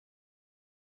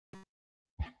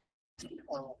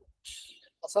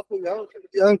Asaf, you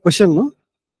have a question, no?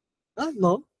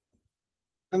 No.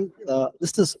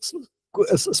 Just a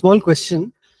small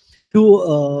question.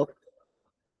 To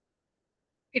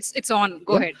It's on.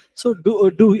 Go yeah. ahead.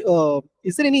 So,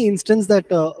 is there any instance that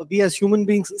we as human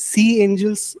beings see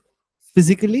angels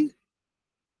physically?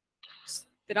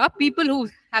 There are people who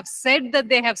have said that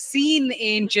they have seen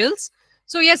angels.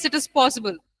 So yes, it is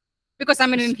possible. Because I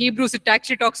mean, in Hebrews, it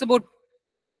actually talks about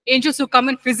angels who come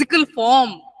in physical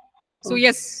form. So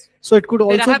yes, So it could there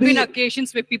also have been be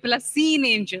occasions where people have seen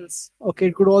angels. okay.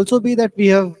 It could also be that we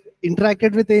have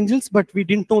interacted with angels, but we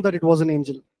didn't know that it was an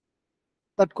angel.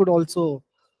 That could also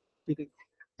be the-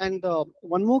 And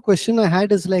one more question I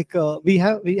had is like we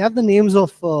have the names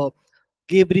of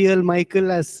Gabriel, Michael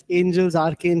as angels,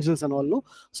 archangels, and all. No,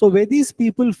 so were these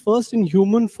people first in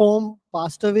human form,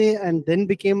 passed away, and then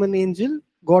became an angel?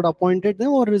 God appointed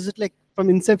them, or is it like from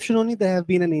inception only they have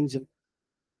been an angel?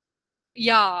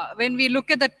 Yeah, when we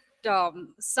look at that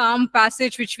Psalm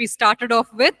passage which we started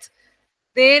off with,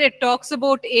 there it talks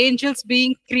about angels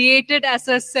being created as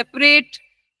a separate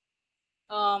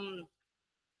um,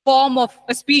 form of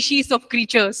a species of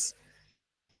creatures.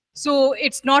 So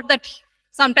it's not that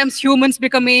sometimes humans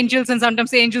become angels and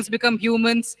sometimes angels become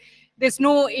humans. There's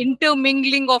no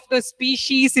intermingling of the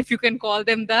species, if you can call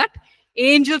them that.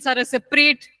 Angels are a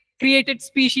separate created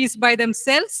species by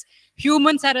themselves.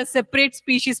 Humans are a separate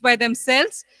species by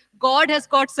themselves. God has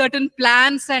got certain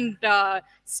plans and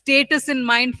status in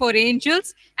mind for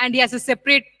angels, and He has a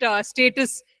separate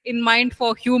status in mind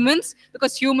for humans,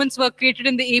 because humans were created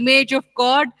in the image of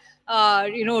God,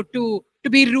 to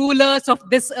be rulers of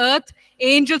this earth.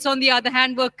 Angels, on the other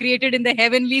hand, were created in the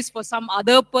heavenlies for some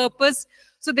other purpose.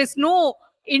 So there's no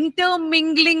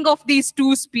intermingling of these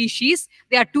two species.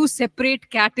 They are two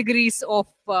separate categories of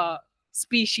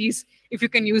species, if you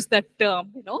can use that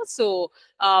term. So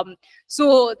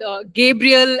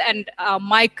Gabriel and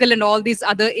Michael and all these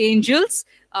other angels,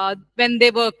 when they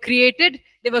were created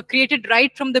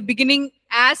right from the beginning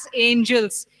as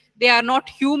angels. They are not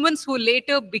humans who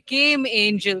later became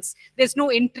angels. There's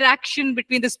no interaction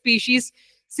between the species,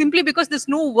 simply because there's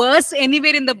no verse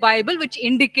anywhere in the Bible which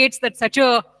indicates that such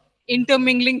a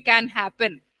intermingling can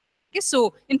happen. Okay,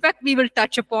 so in fact, we will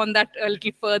touch upon that a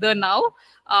little further now.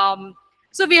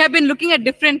 So we have been looking at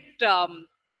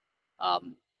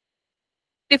um,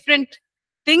 different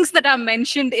things that are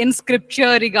mentioned in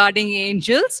scripture regarding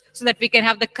angels, so that we can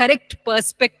have the correct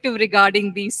perspective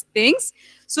regarding these things.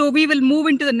 So we will move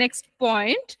into the next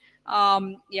point,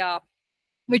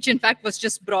 which in fact was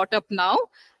just brought up now,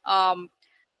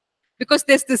 because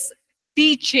there's this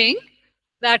teaching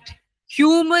that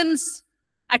humans,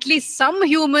 at least some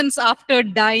humans after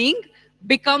dying,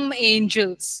 become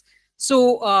angels.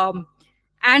 So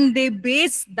and they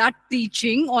base that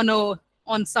teaching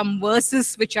on some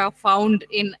verses which are found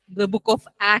in the book of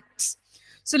Acts.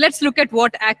 So let's look at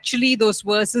what actually those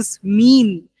verses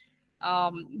mean,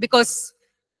 because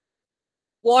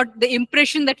what the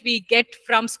impression that we get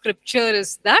from scripture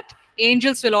is that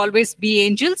angels will always be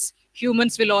angels,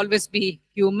 humans will always be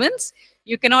humans.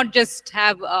 You cannot just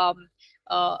have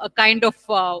a kind of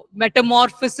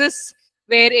metamorphosis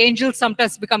where angels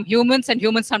sometimes become humans and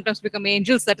humans sometimes become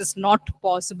angels. That is not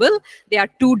possible. They are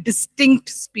two distinct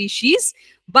species.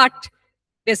 But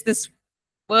there's this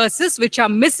verses which are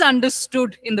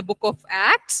misunderstood in the book of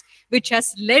Acts, which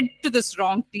has led to this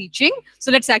wrong teaching.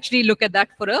 So let's actually look at that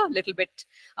for a little bit.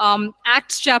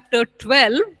 Acts chapter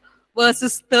 12,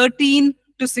 verses 13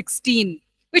 to 16,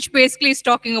 which basically is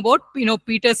talking about,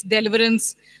 Peter's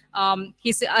deliverance.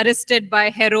 He's arrested by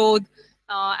Herod,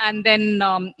 and then,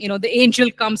 the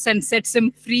angel comes and sets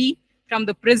him free from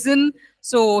the prison.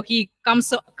 So he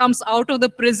comes out of the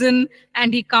prison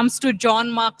and he comes to John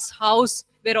Mark's house,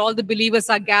 where all the believers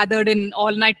are gathered in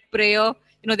all-night prayer.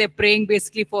 They're praying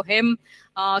basically for him.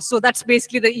 So that's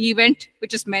basically the event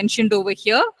which is mentioned over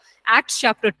here. Acts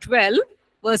chapter 12,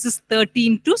 verses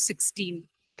 13 to 16.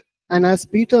 And as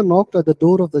Peter knocked at the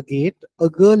door of the gate, a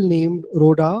girl named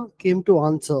Rhoda came to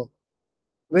answer.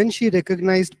 When she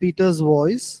recognized Peter's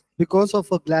voice, because of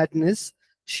her gladness,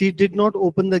 she did not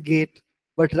open the gate,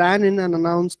 but ran in and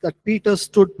announced that Peter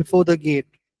stood before the gate.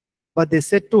 But they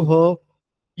said to her,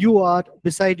 "You are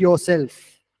beside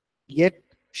yourself." Yet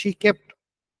she kept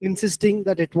insisting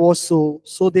that it was so.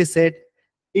 So they said,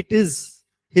 "It is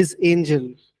his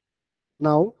angel."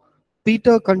 Now,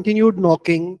 Peter continued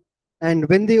knocking, and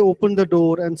when they opened the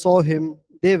door and saw him,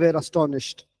 they were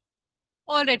astonished.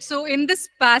 All right. So in this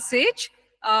passage,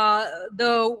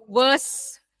 the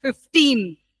verse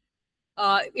 15,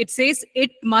 it says, "It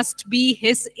must be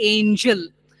his angel."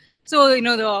 So,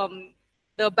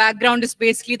 The background is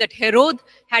basically that Herod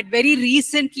had very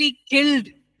recently killed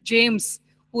James,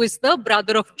 who is the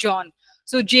brother of John.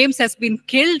 So James has been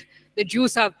killed. The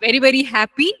Jews are very, very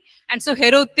happy. And so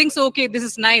Herod thinks, okay, this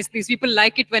is nice. These people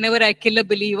like it whenever I kill a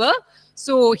believer.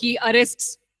 So he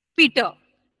arrests Peter.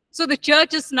 So the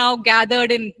church is now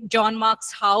gathered in John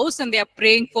Mark's house, and they are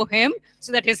praying for him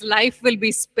so that his life will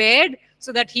be spared,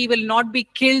 so that he will not be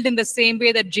killed in the same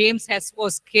way that James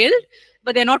was killed.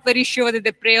 But they're not very sure that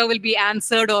the prayer will be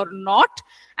answered or not.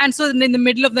 And so in the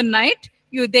middle of the night,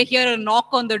 they hear a knock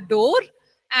on the door.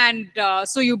 And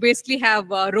so you basically have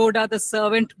Rhoda, the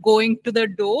servant, going to the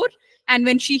door. And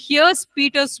when she hears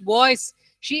Peter's voice,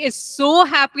 she is so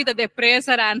happy that their prayers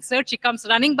are answered. She comes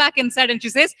running back inside and she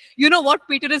says, you know what?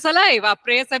 Peter is alive. Our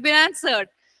prayers have been answered.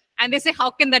 And they say,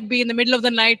 how can that be in the middle of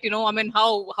the night? I mean,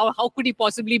 how could he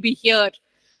possibly be here?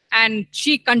 And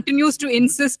she continues to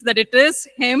insist that it is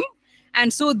him.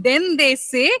 And so then they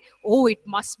say, oh, it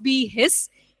must be his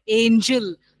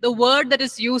angel. The word that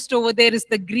is used over there is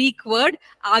the Greek word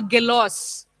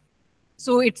angelos.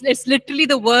 So it's literally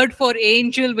the word for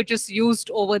angel which is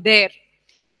used over there.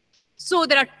 So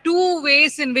there are two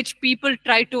ways in which people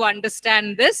try to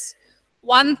understand this.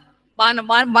 One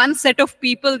set of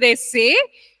people, they say,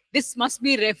 this must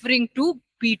be referring to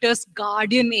Peter's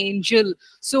guardian angel.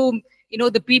 So,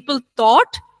 the people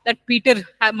thought that Peter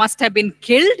must have been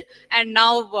killed, and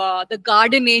now the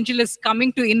guardian angel is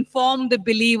coming to inform the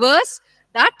believers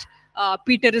that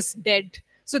Peter is dead.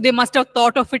 So they must have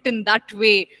thought of it in that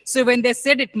way. So when they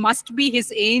said it must be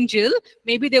his angel,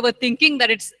 maybe they were thinking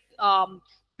that it's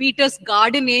Peter's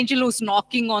guardian angel who's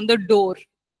knocking on the door.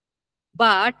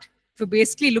 But if you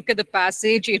basically look at the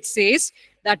passage, it says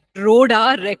that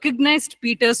Rhoda recognized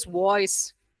Peter's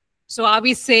voice. So are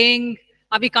we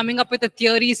coming up with a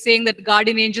theory saying that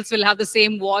guardian angels will have the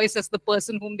same voice as the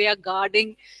person whom they are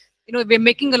guarding? We're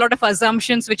making a lot of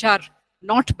assumptions which are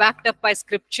not backed up by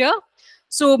scripture.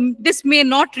 So this may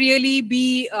not really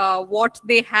be what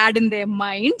they had in their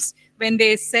minds when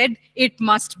they said it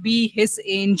must be his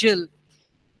angel.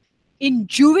 In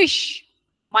Jewish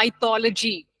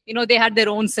mythology, they had their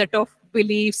own set of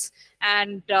beliefs,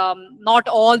 and not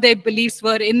all their beliefs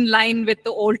were in line with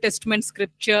the Old Testament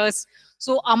scriptures.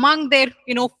 So among their,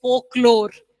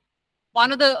 folklore,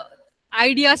 one of the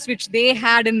ideas which they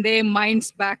had in their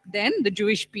minds back then, the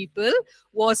Jewish people,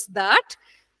 was that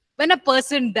when a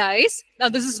person dies, now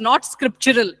this is not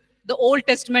scriptural. The Old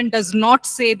Testament does not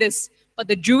say this, but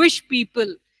the Jewish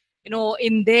people,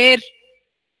 in their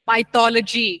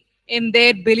mythology, in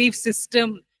their belief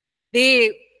system,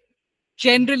 they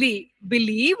generally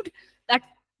believed that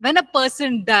when a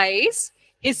person dies,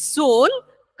 his soul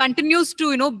continues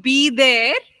to, be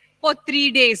there for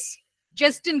 3 days,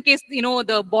 just in case,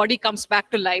 the body comes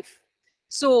back to life.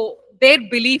 So their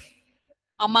belief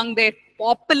among their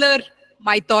popular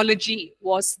mythology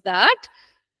was that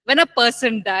when a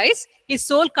person dies, his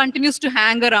soul continues to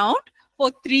hang around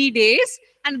for 3 days.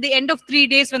 And at the end of 3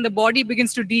 days, when the body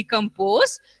begins to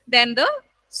decompose, then the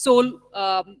soul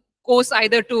goes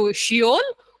either to Sheol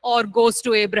or goes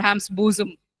to Abraham's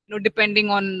bosom, depending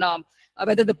on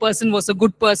whether the person was a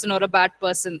good person or a bad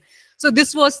person. So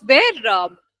this was their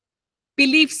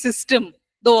belief system,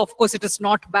 though of course it is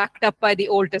not backed up by the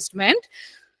Old Testament.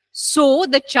 So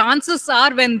the chances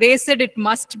are when they said it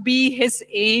must be his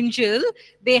angel,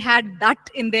 they had that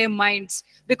in their minds,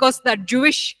 because that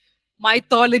Jewish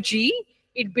mythology,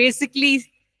 it basically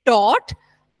taught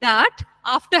that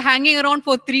after hanging around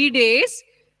for 3 days,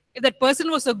 if that person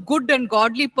was a good and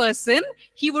godly person,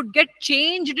 he would get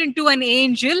changed into an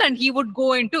angel and he would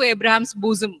go into Abraham's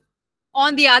bosom.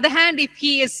 On the other hand, if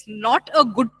he is not a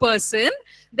good person,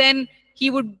 then he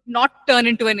would not turn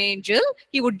into an angel.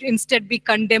 He would instead be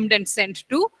condemned and sent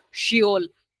to Sheol.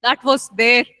 That was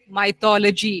their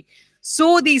mythology.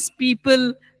 So these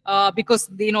people, because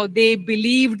they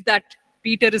believed that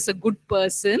Peter is a good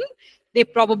person, they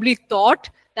probably thought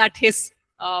that his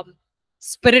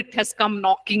spirit has come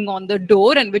knocking on the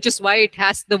door, and which is why it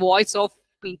has the voice of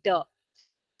Peter.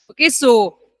 Okay,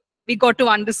 so we got to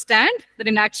understand that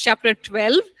in Acts chapter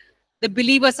 12, the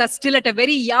believers are still at a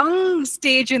very young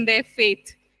stage in their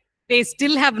faith. They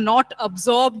still have not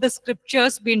absorbed the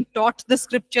scriptures, been taught the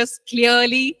scriptures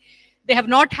clearly. They have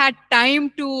not had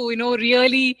time to,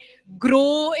 really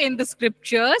grow in the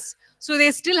scriptures. So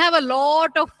they still have a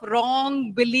lot of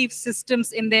wrong belief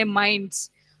systems in their minds.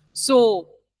 So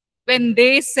when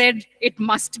they said it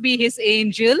must be his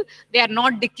angel, they are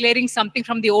not declaring something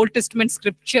from the Old Testament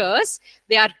scriptures.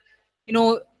 They are,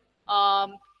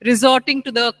 resorting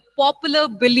to the popular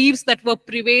beliefs that were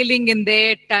prevailing in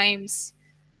their times.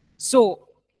 So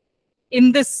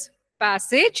in this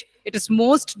passage, it is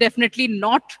most definitely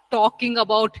not talking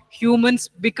about humans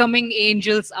becoming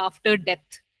angels after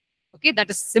death. Okay, that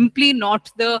is simply not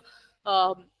the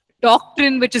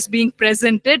doctrine which is being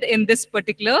presented in this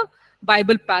particular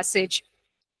Bible passage.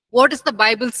 What does the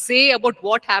Bible say about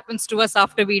what happens to us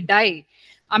after we die?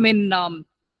 I mean,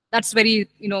 that's very,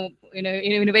 in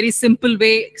a very simple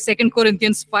way. 2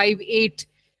 Corinthians 5:8.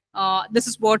 This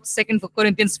is what 2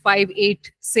 Corinthians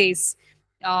 5:8 says,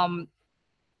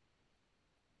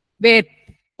 where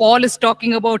Paul is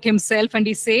talking about himself, and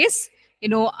he says,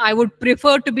 I would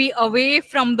prefer to be away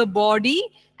from the body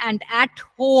and at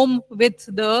home with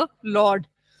the Lord.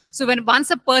 So when once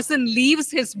a person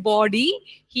leaves his body,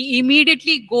 he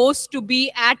immediately goes to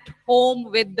be at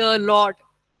home with the Lord.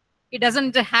 He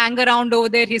doesn't hang around over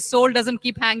there. His soul doesn't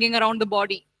keep hanging around the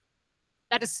body.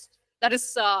 That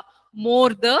is more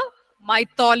the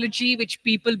mythology which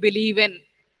people believe in.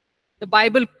 The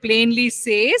Bible plainly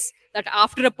says that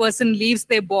after a person leaves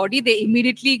their body, they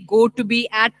immediately go to be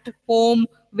at home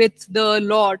with the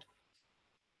Lord.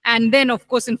 And then, of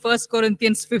course, in 1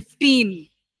 Corinthians 15,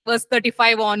 verse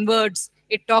 35 onwards,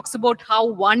 it talks about how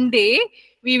one day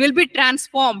we will be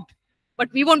transformed. But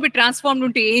we won't be transformed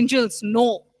into angels.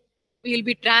 No. We will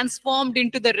be transformed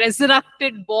into the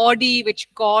resurrected body which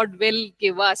God will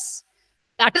give us.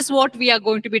 That is what we are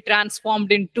going to be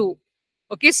transformed into.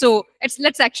 Okay, so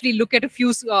let's actually look at a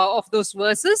few of those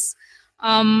verses.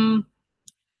 1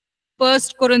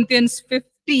 Corinthians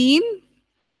 15,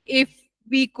 if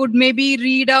we could maybe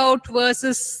read out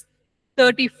verses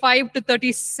 35 to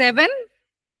 37.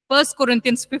 1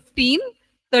 Corinthians 15,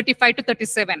 35 to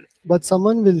 37. But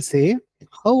someone will say,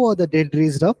 how are the dead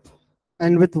raised up?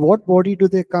 And with what body do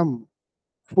they come?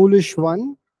 Foolish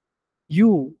one,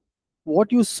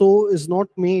 what you sow is not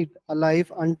made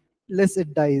alive unless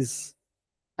it dies.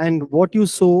 And what you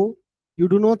sow, you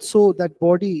do not sow that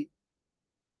body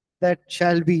that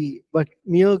shall be, but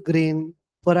mere grain,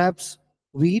 perhaps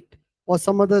wheat or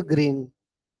some other grain.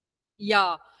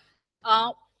 Yeah.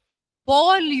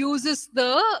 Paul uses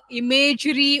the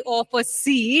imagery of a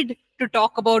seed to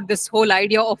talk about this whole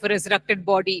idea of a resurrected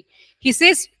body. He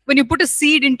says, when you put a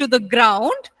seed into the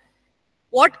ground,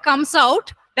 what comes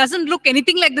out doesn't look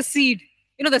anything like the seed.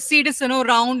 The seed is,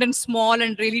 round and small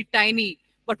and really tiny.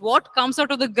 But what comes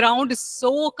out of the ground is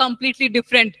so completely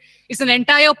different. It's an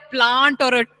entire plant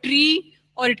or a tree,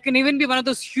 or it can even be one of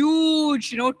those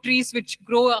huge, trees which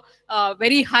grow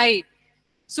very high.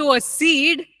 So a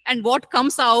seed and what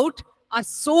comes out are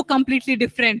so completely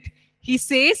different. He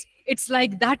says it's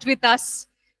like that with us.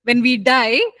 When we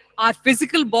die, our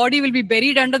physical body will be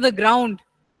buried under the ground.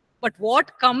 But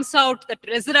what comes out, that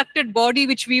resurrected body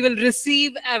which we will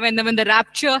receive when the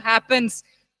rapture happens,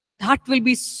 that will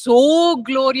be so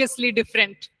gloriously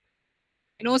different.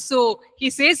 So he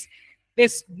says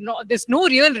there's no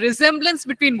real resemblance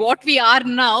between what we are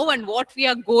now and what we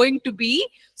are going to be.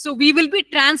 So we will be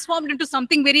transformed into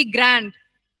something very grand.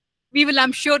 We will,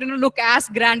 I'm sure, look as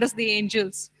grand as the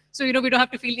angels. So, we don't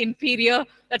have to feel inferior,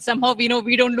 that somehow, we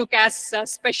don't look as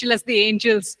special as the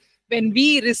angels. When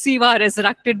we receive our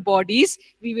resurrected bodies,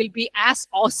 we will be as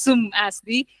awesome as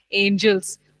the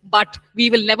angels. But we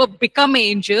will never become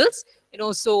angels.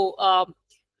 So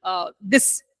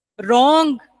this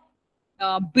wrong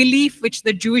belief which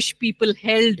the Jewish people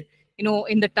held,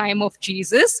 in the time of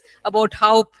Jesus, about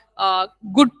how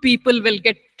good people will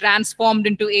get transformed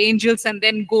into angels and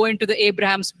then go into the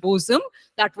Abraham's bosom.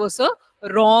 That was a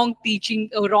wrong teaching,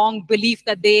 a wrong belief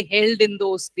that they held in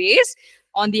those days.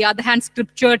 On the other hand,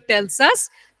 Scripture tells us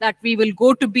that we will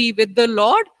go to be with the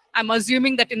Lord. I'm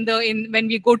assuming that when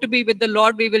we go to be with the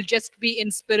Lord, we will just be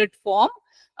in spirit form.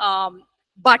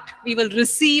 But we will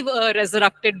receive a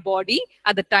resurrected body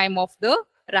at the time of the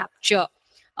rapture.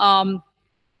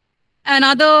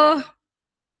 Another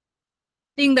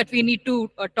thing that we need to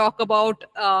talk about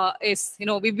is,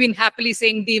 we've been happily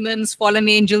saying demons, fallen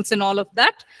angels, and all of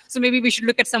that. So maybe we should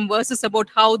look at some verses about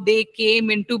how they came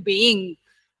into being.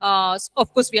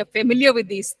 Of course, we are familiar with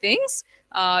these things,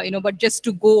 but just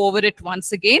to go over it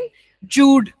once again,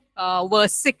 Jude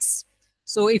verse 6.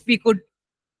 So if we could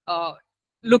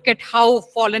look at how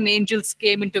fallen angels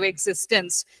came into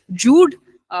existence. Jude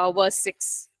verse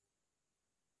 6.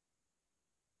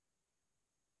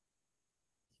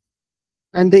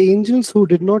 And the angels who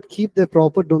did not keep their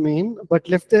proper domain, but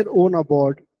left their own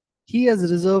abode, he has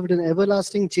reserved in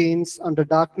everlasting chains under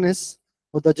darkness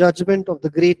for the judgment of the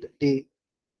great day.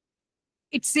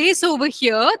 It says over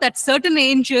here that certain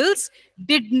angels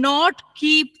did not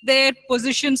keep their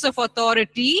positions of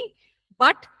authority,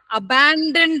 but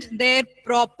abandoned their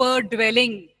proper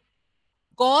dwelling.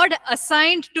 God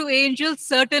assigned to angels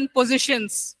certain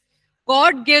positions.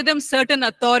 God gave them certain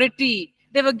authority.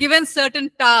 They were given certain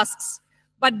tasks.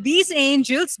 But these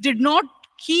angels did not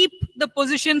keep the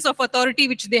positions of authority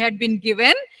which they had been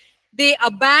given. They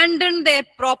abandoned their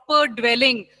proper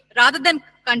dwelling. Rather than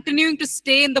continuing to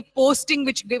stay in the posting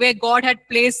where God had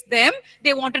placed them,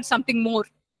 they wanted something more.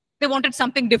 They wanted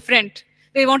something different.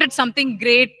 They wanted something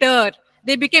greater.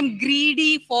 They became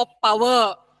greedy for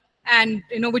power, and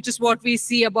which is what we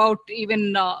see about even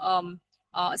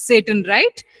Satan,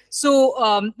 right? So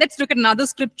let's look at another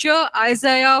scripture,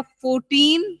 Isaiah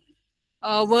 14,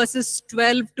 verses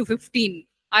 12 to 15.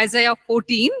 Isaiah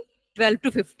 14, 12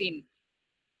 to 15.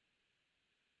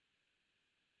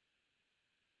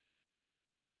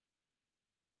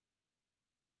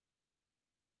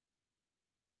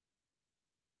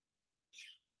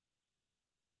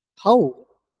 How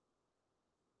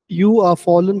you are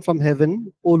fallen from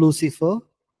heaven, O Lucifer,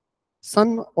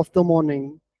 son of the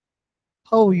morning.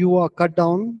 How you are cut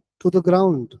down to the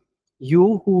ground,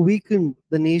 you who weakened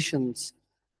the nations.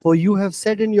 For you have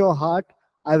said in your heart,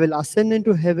 I will ascend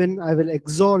into heaven, I will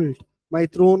exalt my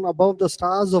throne above the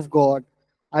stars of God.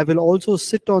 I will also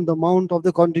sit on the mount of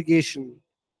the congregation,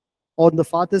 on the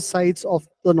farthest sides of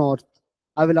the north.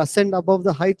 I will ascend above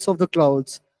the heights of the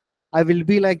clouds. I will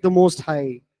be like the Most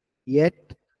High.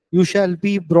 Yet you shall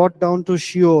be brought down to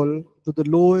Sheol, to the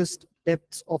lowest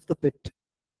depths of the pit.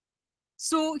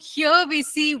 So here we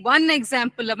see one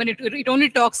example. I mean, it only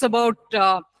talks about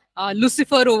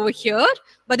Lucifer over here,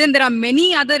 but then there are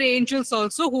many other angels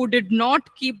also who did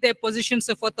not keep their positions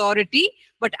of authority,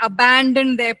 but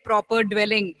abandoned their proper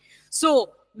dwelling. So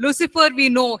Lucifer, we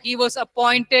know he was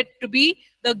appointed to be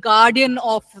the guardian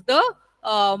of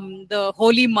the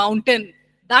holy mountain.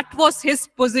 That was his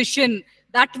position.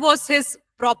 That was his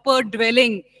proper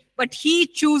dwelling. But he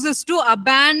chooses to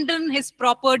abandon his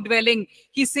proper dwelling.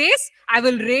 He says, I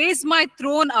will raise my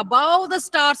throne above the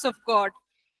stars of God.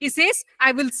 He says,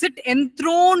 I will sit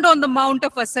enthroned on the mount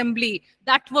of assembly.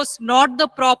 That was not the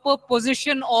proper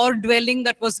position or dwelling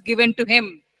that was given to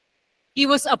him. He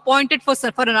was appointed for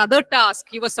another task.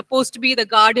 He was supposed to be the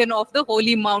guardian of the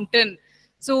holy mountain.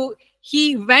 So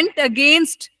he went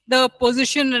against the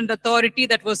position and authority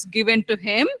that was given to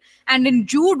him. And in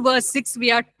Jude verse 6, we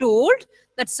are told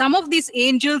that some of these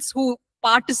angels who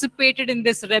participated in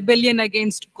this rebellion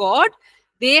against God,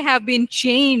 they have been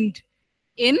chained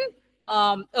in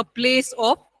a place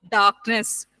of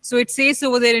darkness. So it says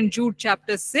over there in Jude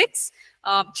chapter 6,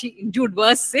 Jude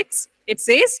verse 6, it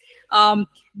says,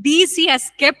 these he has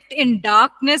kept in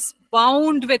darkness,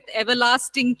 bound with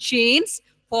everlasting chains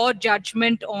for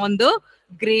judgment on the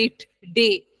great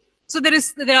day. So there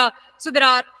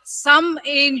are some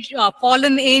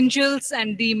fallen angels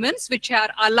and demons which are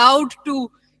allowed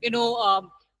to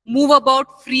move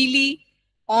about freely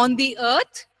on the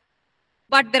earth,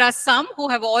 but there are some who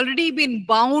have already been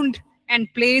bound and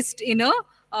placed in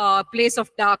a place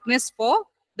of darkness for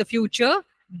the future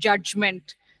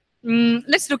judgment.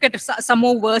 Let's look at some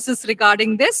more verses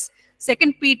regarding this.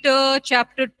 2 Peter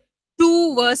chapter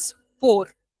 2 verse 4,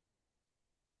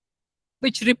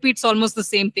 which repeats almost the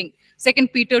same thing. 2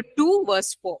 Peter 2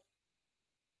 verse 4.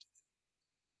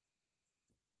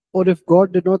 Or if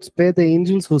God did not spare the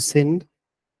angels who sinned,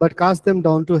 but cast them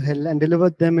down to hell and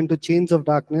delivered them into chains of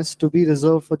darkness to be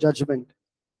reserved for judgment.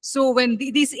 So when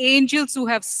these angels who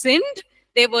have sinned,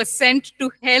 they were sent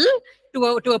to hell,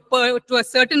 to a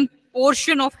certain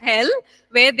portion of hell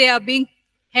where they are being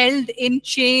held in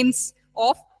chains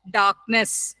of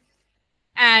darkness.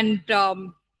 And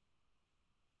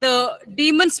the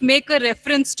demons make a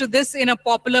reference to this in a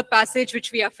popular passage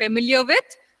which we are familiar with,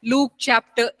 Luke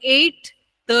chapter 8,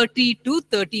 30 to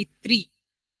 33.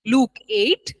 Luke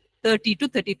 8, 30 to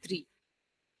 33.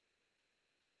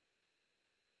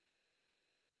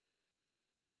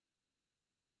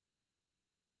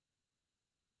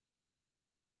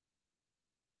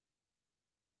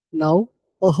 Now,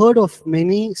 a herd of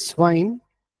many swine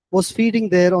was feeding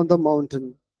there on the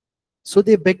mountain. So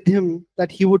they begged him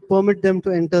that he would permit them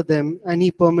to enter them, and he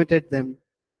permitted them.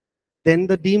 Then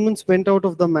the demons went out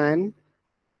of the man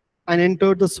and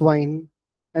entered the swine,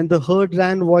 and the herd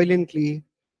ran violently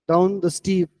down the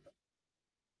steep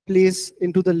place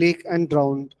into the lake and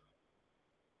drowned.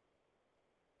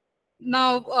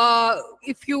 Now,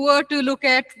 if you were to look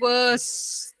at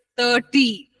verse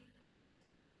 30.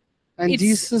 And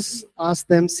Jesus asked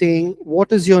them, saying,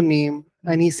 what is your name?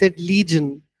 And he said,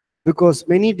 Legion, because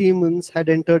many demons had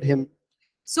entered him.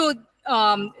 So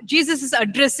Jesus is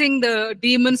addressing the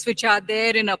demons which are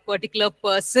there in a particular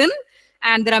person.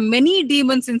 And there are many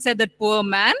demons inside that poor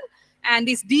man. And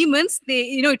these demons,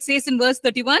 it says in verse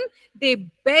 31, they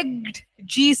begged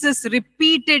Jesus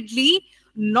repeatedly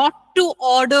not to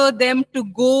order them to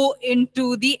go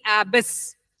into the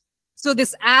abyss. So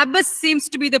this abyss seems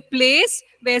to be the place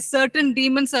where certain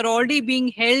demons are already being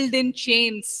held in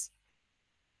chains.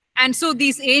 And so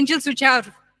these angels which are,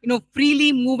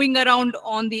 freely moving around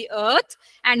on the earth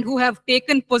and who have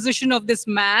taken possession of this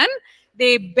man,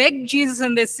 they beg Jesus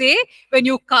and they say, when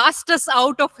you cast us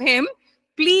out of him,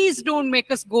 please don't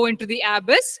make us go into the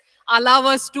abyss. Allow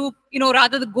us to,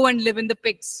 rather go and live in the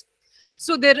pigs.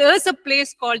 So there is a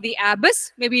place called the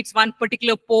abyss. Maybe it's one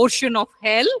particular portion of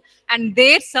hell. And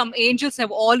there some angels have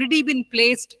already been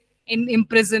placed in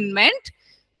imprisonment.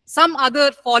 Some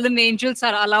other fallen angels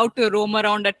are allowed to roam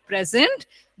around at present.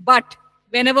 But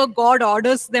whenever God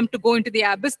orders them to go into the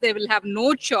abyss, they will have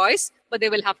no choice, but they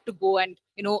will have to go and,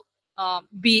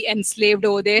 be enslaved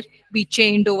over there, be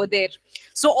chained over there.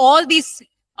 So all these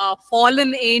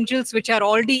fallen angels which are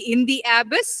already in the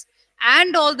abyss,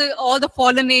 and all the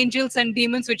fallen angels and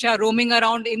demons which are roaming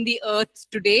around in the earth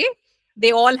today,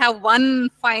 they all have one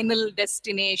final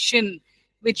destination,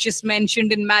 which is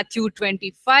mentioned in Matthew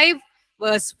 25,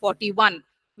 verse 41.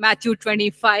 Matthew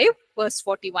 25, verse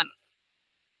 41.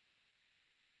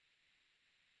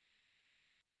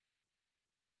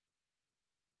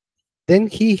 Then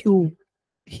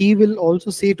he will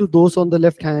also say to those on the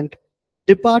left hand,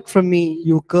 depart from me,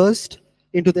 you cursed,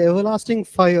 into the everlasting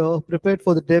fire prepared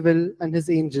for the devil and his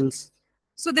angels.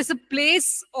 So there's a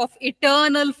place of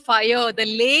eternal fire, the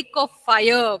lake of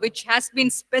fire, which has been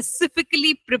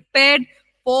specifically prepared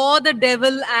for the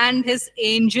devil and his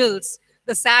angels.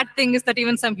 The sad thing is that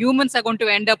even some humans are going to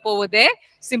end up over there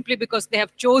simply because they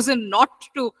have chosen not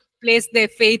to place their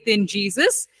faith in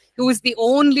Jesus, who is the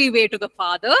only way to the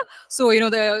Father. So,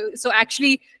 so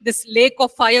actually this lake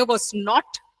of fire was not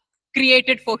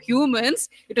created for humans.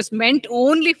 It was meant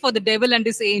only for the devil and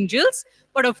his angels.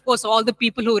 But of course, all the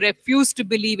people who refuse to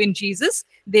believe in Jesus,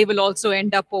 they will also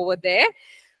end up over there.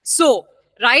 So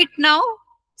right now,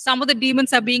 some of the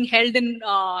demons are being held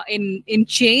in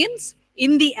chains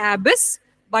in the abyss,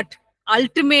 but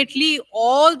ultimately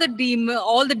all the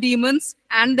demons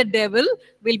and the devil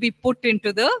will be put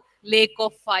into the lake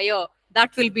of fire.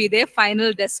 That will be their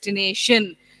final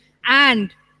destination.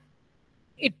 And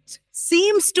it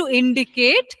seems to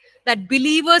indicate that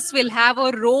believers will have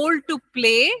a role to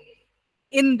play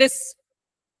in this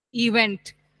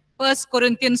event. 1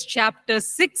 Corinthians chapter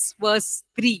 6, verse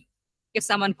 3. If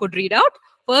someone could read out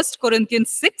 1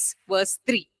 Corinthians 6, verse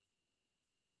 3.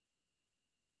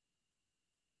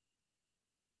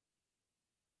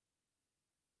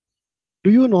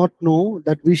 Do you not know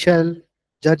that we shall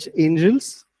judge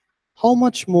angels? How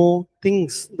much more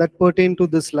things that pertain to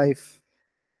this life?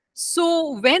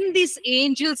 So when these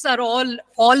angels are all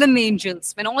fallen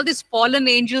angels, when all these fallen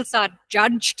angels are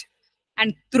judged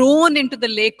and thrown into the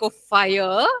lake of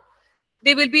fire,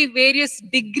 there will be various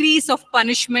degrees of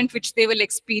punishment which they will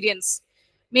experience.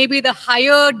 Maybe the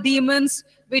higher demons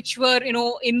which were,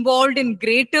 involved in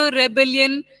greater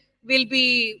rebellion will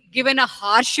be given a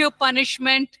harsher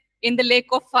punishment in the lake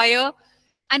of fire.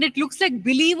 And it looks like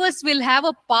believers will have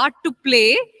a part to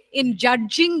play in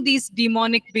judging these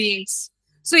demonic beings.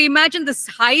 So imagine this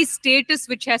high status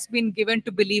which has been given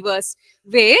to believers,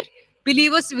 where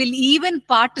believers will even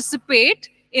participate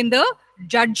in the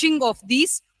judging of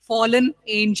these fallen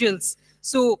angels.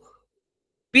 So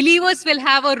believers will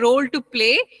have a role to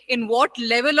play in what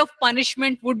level of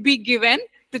punishment would be given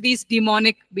to these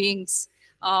demonic beings.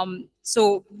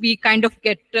 So we kind of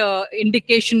get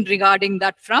indication regarding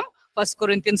that from 1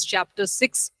 Corinthians chapter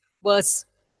 6, verse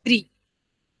 3.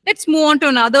 Let's move on to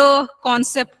another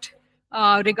concept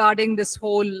regarding this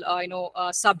whole,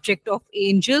 subject of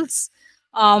angels.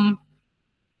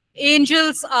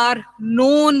 Angels are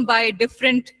known by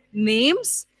different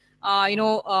names.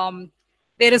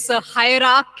 There is a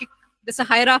hierarchy. There's a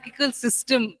hierarchical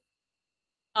system.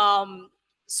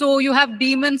 So you have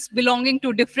demons belonging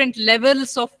to different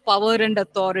levels of power and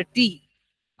authority.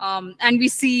 And we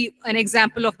see an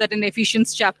example of that in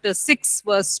Ephesians chapter 6,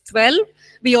 verse 12.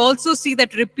 We also see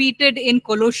that repeated in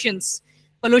Colossians.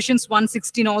 Colossians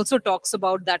 1:16 also talks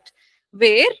about that,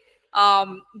 where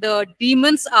the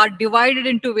demons are divided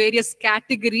into various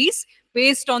categories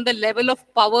based on the level of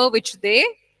power which they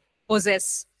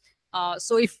possess.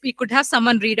 So if we could have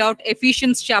someone read out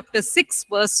Ephesians chapter 6,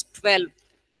 verse 12.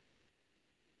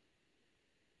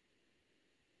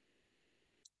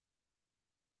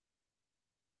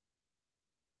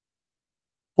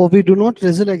 For we do not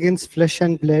wrestle against flesh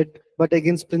and blood, but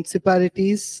against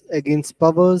principalities, against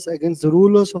powers, against the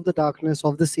rulers of the darkness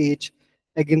of this age,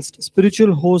 against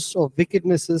spiritual hosts of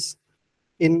wickednesses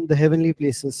in the heavenly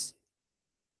places.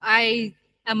 I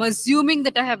am assuming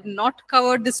that I have not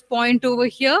covered this point over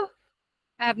here.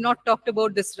 I have not talked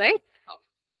about this, right?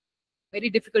 Very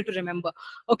difficult to remember.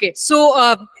 Okay,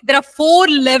 so there are 4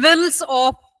 levels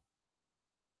of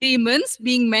demons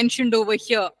being mentioned over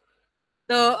here.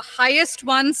 The highest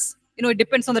ones, it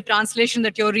depends on the translation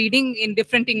that you're reading. In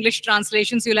different English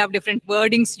translations, you'll have different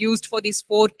wordings used for these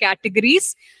 4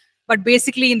 categories. But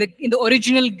basically, in the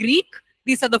original Greek,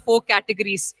 these are the 4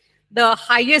 categories. The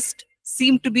highest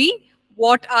seem to be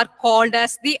what are called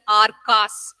as the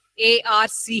archas,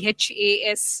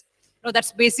 Archas.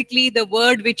 That's basically the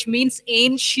word which means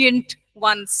ancient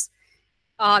ones.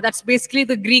 That's basically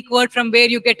the Greek word from where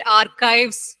you get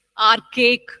archives,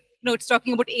 archaic. It's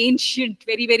talking about ancient,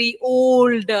 very, very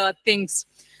old things.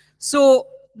 So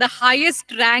the highest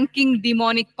ranking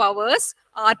demonic powers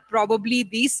are probably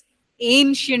these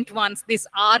ancient ones, these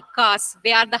archas.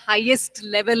 They are the highest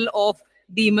level of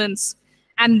demons.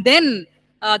 And then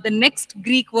the next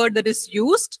Greek word that is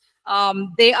used,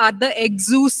 they are the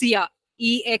exousia,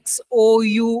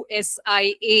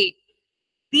 Exousia.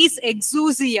 These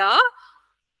exousia,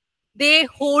 they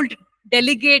hold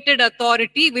delegated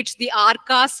authority which the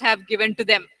archas have given to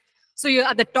them. So you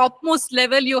at the topmost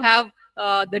level, you have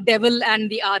the devil and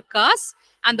the archas,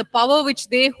 and the power which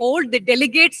they hold, they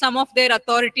delegate some of their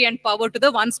authority and power to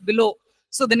the ones below.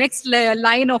 So the next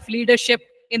line of leadership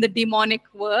in the demonic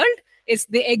world is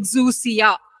the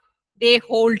exousia. They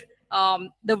hold,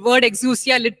 the word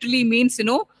exousia literally means,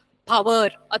 power,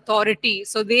 authority.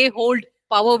 So they hold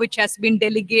power which has been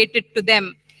delegated to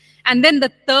them. And then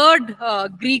the third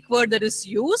Greek word that is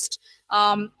used,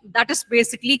 that is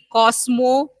basically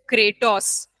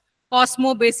cosmokratos.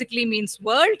 Cosmo basically means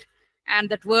world, and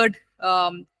that word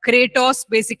kratos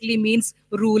basically means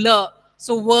ruler.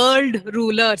 So world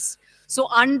rulers. So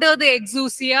under the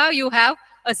exousia, you have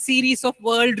a series of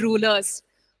world rulers.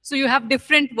 So you have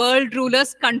different world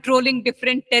rulers controlling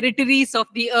different territories of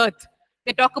the earth.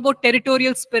 They talk about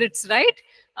territorial spirits, right?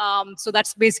 So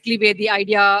that's basically where the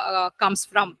idea comes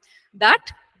from,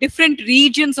 that different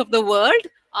regions of the world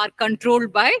are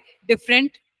controlled by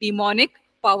different demonic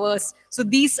powers. So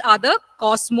these are the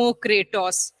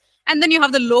cosmokratos. And then you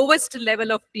have the lowest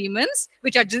level of demons,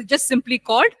 which are just simply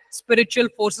called spiritual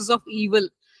forces of evil.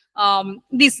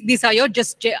 These are your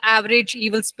just average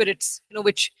evil spirits,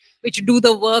 which do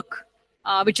the work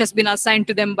which has been assigned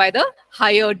to them by the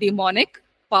higher demonic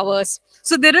powers.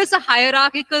 So there is a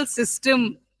hierarchical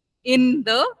system in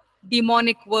the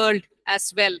demonic world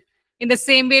as well. In the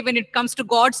same way, when it comes to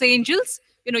God's angels,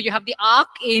 you have the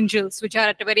archangels, which are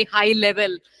at a very high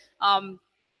level.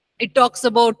 It talks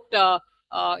about the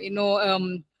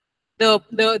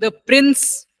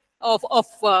prince of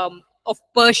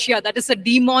Persia. That is a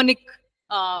demonic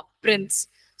prince.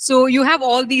 So you have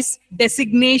all these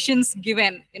designations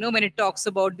given, when it talks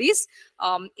about these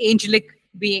angelic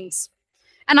beings.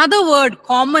 Another word,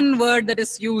 common word that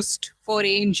is used for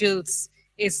angels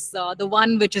is the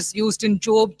one which is used in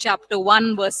Job chapter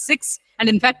 1 verse 6, and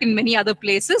in fact in many other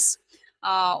places.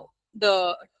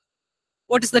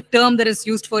 What is the term that is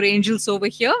used for angels over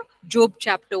here? Job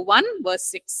chapter 1 verse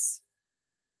 6.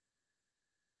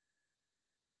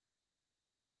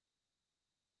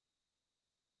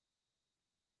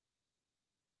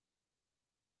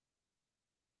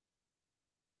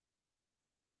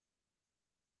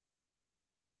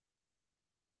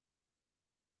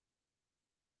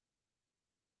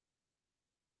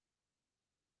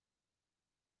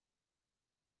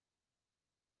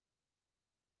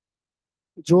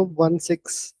 Job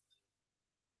 1:6.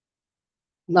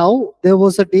 Now there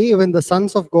was a day when the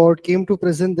sons of God came to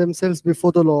present themselves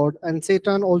before the Lord, and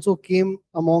Satan also came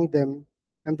among them.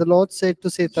 And the Lord said to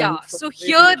Satan, Yeah, so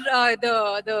here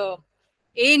the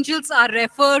angels are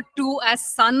referred to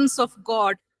as sons of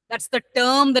God. That's the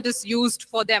term that is used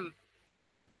for them.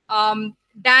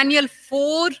 Daniel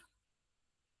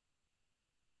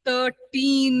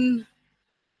 4:13,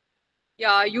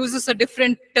 uses a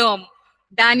different term.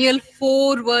 Daniel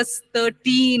 4 verse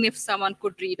 13, if someone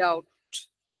could read out.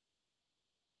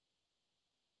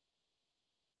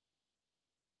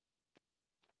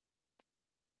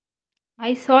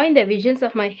 I saw in the visions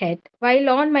of my head, while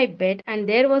on my bed, and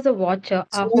there was a watcher,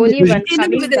 a So in the holy vision- one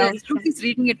coming down from. Shruti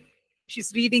reading it.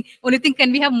 She's reading. Only thing,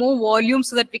 can we have more volume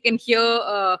so that we can hear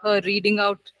her reading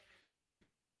out?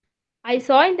 I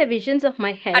saw in the visions of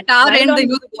my head, At our while end, on.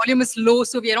 the volume is low,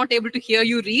 so we are not able to hear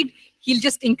you read. He'll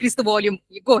just increase the volume.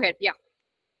 You go ahead. Yeah.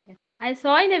 I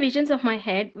saw in the visions of my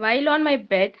head, while on my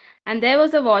bed, and there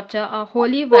was a watcher, a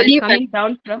holy one coming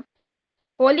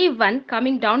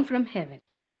down from heaven.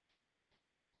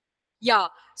 Yeah.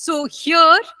 So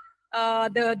here,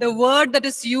 the word that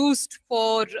is used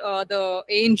for the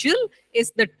angel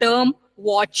is the term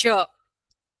watcher.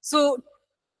 So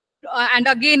And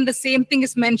again, the same thing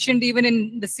is mentioned even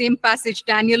in the same passage,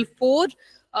 Daniel 4,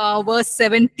 verse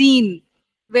 17,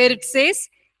 where it says,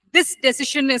 this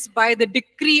decision is by the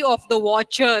decree of the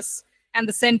watchers and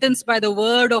the sentence by the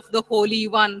word of the holy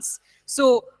ones.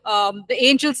 So the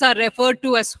angels are referred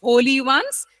to as holy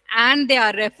ones, and they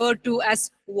are referred to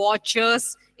as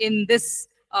watchers in this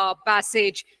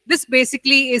passage. This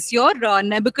basically is your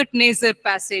Nebuchadnezzar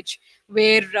passage,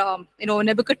 where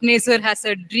Nebuchadnezzar has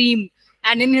a dream,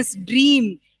 and in his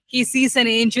dream he sees an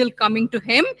angel coming to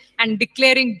him and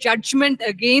declaring judgment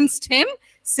against him,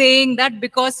 saying that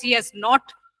because he has not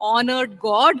honored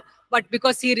God, but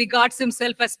because he regards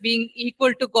himself as being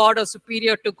equal to God or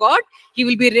superior to God, he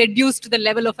will be reduced to the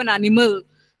level of an animal.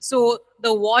 So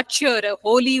the watcher, a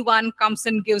holy one, comes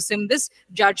and gives him this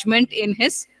judgment in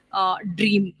his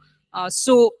dream.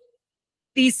 So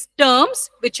these terms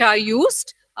which are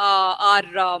used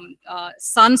are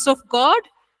sons of God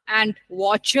and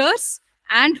watchers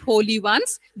and holy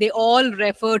ones. They all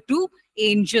refer to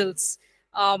angels.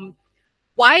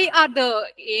 Why are the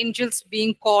angels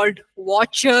being called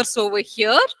watchers over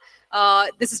here?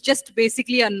 This is just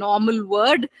basically a normal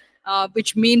word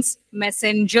which means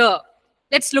messenger.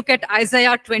 Let's look at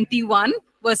Isaiah 21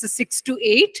 verses 6 to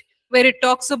 8, where it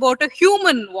talks about a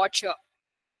human watcher.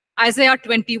 Isaiah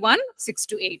 21, 6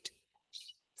 to 8.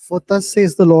 For thus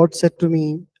says the Lord said to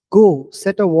me, go,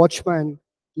 set a watchman,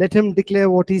 let him declare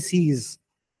what he sees.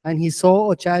 And he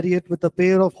saw a chariot with a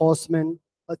pair of horsemen,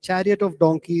 a chariot of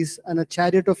donkeys, and a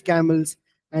chariot of camels,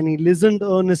 and he listened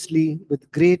earnestly with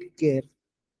great care.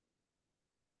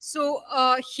 So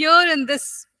here in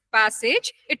this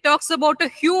passage, it talks about a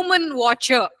human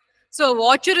watcher. So a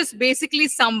watcher is basically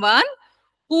someone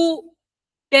who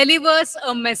delivers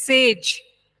a message.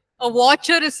 A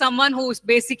watcher is someone who is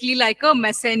basically like a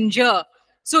messenger.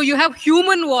 So you have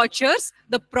human watchers,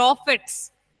 the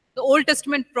prophets. The Old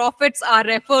Testament prophets are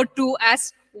referred to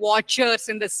as watchers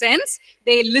in the sense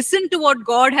they listen to what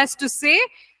God has to say,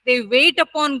 they wait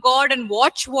upon God and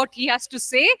watch what he has to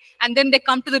say, and then they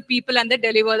come to the people and they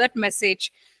deliver that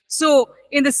message. So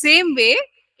in the same way,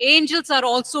 angels are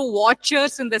also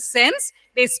watchers in the sense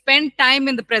they spend time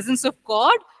in the presence of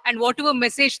God, and whatever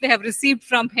message they have received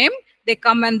from him, they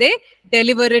come and they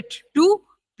deliver it to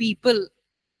people.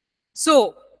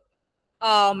 So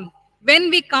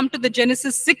when we come to the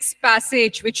Genesis 6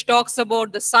 passage, which talks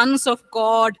about the sons of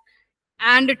God,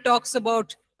 and it talks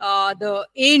about the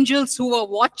angels who are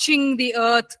watching the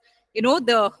earth,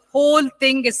 the whole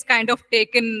thing is kind of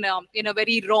taken in a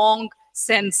very wrong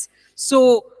sense.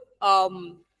 So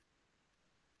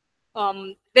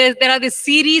there are this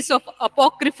series of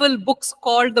apocryphal books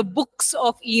called the Books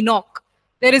of Enoch.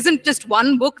 There isn't just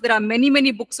one book, there are many,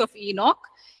 many books of Enoch.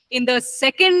 In the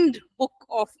second book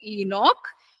of Enoch,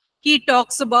 he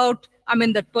talks about,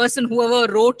 that person,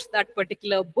 whoever wrote that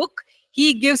particular book,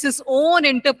 he gives his own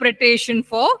interpretation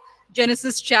for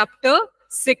Genesis chapter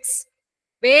 6,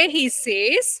 where he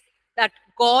says that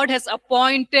God has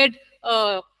appointed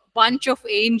a bunch of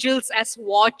angels as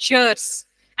watchers,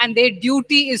 and their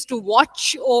duty is to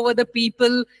watch over the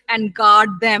people and guard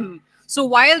them. So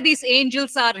while these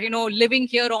angels are, living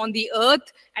here on the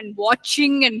earth and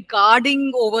watching and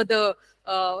guarding over the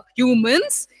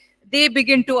humans, they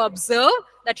begin to observe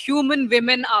that human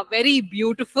women are very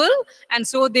beautiful, and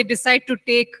so they decide to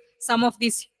take some of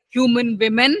these human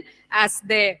women as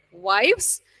their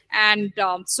wives. And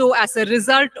so as a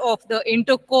result of the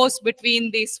intercourse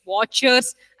between these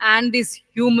watchers and these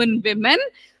human women,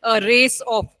 a race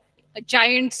of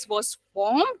giants was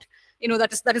formed.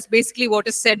 That is basically what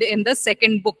is said in the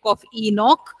second book of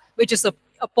Enoch, which is a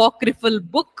apocryphal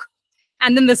book.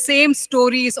 And then the same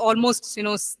story is almost,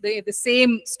 the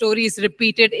same story is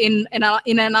repeated in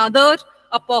another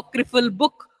apocryphal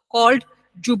book called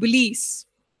Jubilees.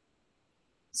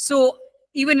 So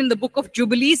even in the book of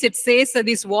Jubilees, it says that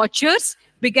these watchers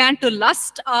began to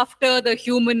lust after the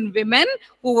human women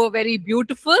who were very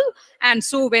beautiful. And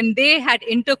so when they had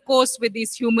intercourse with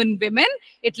these human women,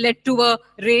 it led to a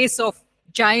race of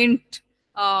giant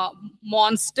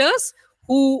monsters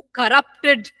who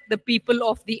corrupted the people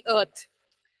of the earth.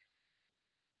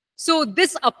 So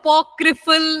this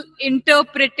apocryphal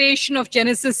interpretation of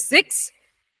Genesis 6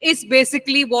 is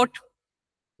basically what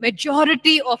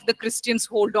majority of the Christians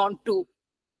hold on to.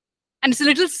 And it's a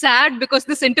little sad because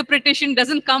this interpretation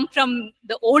doesn't come from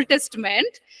the Old Testament.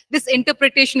 This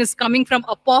interpretation is coming from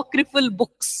apocryphal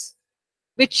books,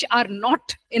 which are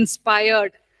not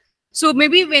inspired. So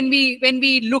maybe when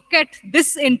we look at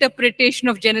this interpretation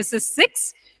of Genesis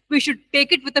 6, we should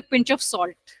take it with a pinch of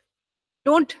salt.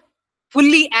 Don't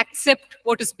fully accept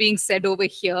what is being said over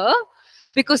here,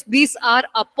 because these are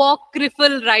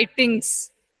apocryphal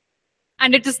writings.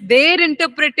 And it is their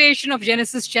interpretation of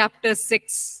Genesis chapter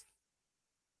 6.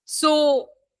 So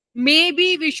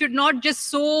maybe we should not just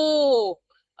so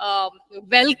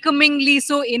welcomingly,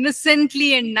 so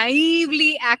innocently and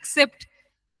naively accept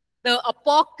the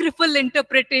apocryphal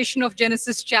interpretation of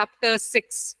Genesis chapter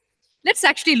 6. Let's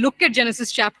actually look at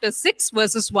Genesis chapter 6,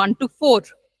 verses 1 to 4.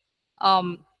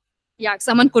 Yeah,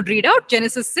 someone could read out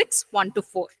Genesis 6, 1 to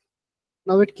 4.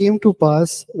 Now it came to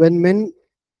pass, when men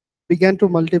began to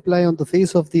multiply on the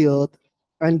face of the earth,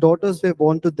 and daughters were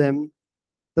born to them,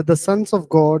 that the sons of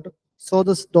God saw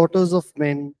the daughters of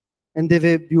men, and they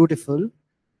were beautiful,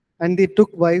 and they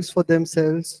took wives for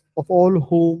themselves of all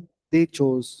whom they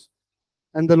chose.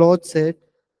 And the Lord said,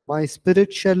 My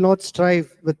spirit shall not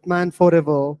strive with man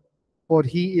forever, for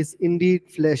he is indeed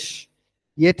flesh.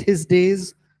 Yet his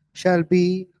days shall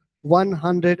be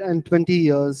 120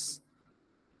 years.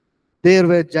 There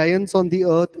were giants on the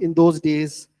earth in those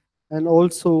days, and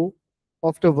also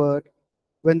afterward,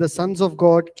 when the sons of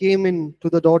God came in to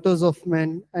the daughters of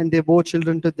men, and they bore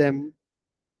children to them.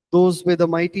 Those were the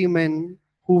mighty men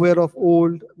who were of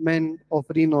old, men of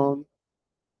renown.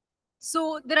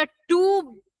 So there are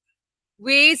two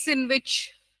ways in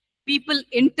which people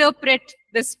interpret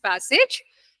this passage.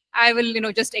 I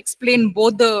will, just explain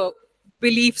both the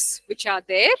beliefs which are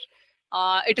there.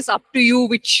 It is up to you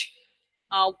which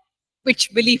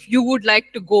belief you would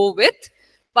like to go with.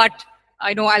 But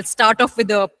I'll start off with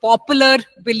the popular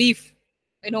belief,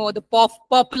 the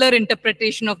popular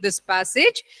interpretation of this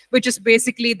passage, which is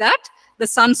basically that the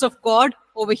sons of God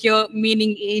over here,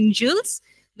 meaning angels,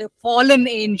 the fallen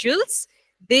angels,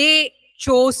 they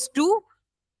chose to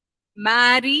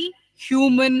marry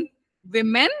human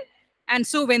women. And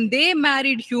so when they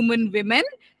married human women,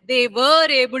 they were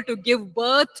able to give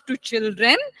birth to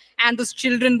children, and those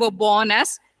children were born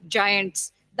as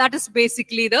giants. That is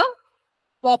basically the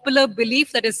popular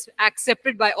belief that is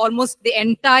accepted by almost the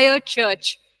entire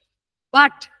church.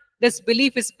 But this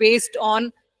belief is based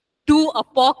on two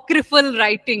apocryphal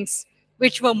writings,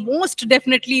 which were most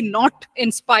definitely not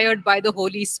inspired by the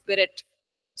Holy Spirit.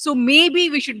 So maybe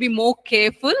we should be more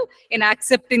careful in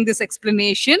accepting this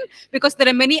explanation, because there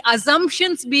are many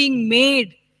assumptions being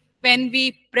made when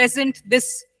we present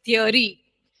this theory.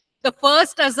 The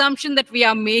first assumption that we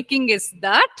are making is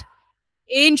that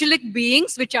angelic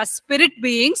beings, which are spirit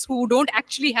beings who don't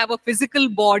actually have a physical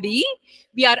body,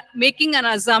 we are making an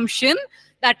assumption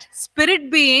that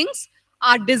spirit beings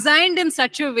are designed in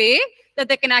such a way that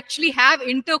they can actually have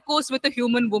intercourse with a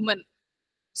human woman.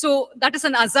 So that is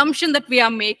an assumption that we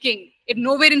are making.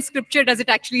 Nowhere in scripture does it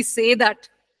actually say that.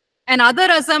 Another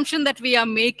assumption that we are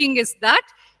making is that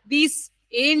these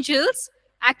angels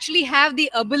actually have the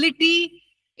ability,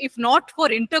 if not for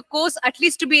intercourse, at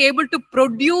least to be able to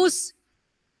produce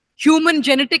human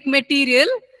genetic material,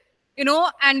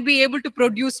 and be able to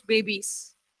produce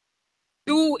babies.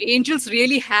 Do angels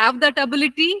really have that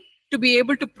ability to be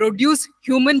able to produce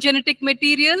human genetic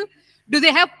material? Do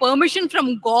they have permission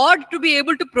from God to be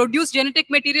able to produce genetic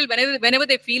material whenever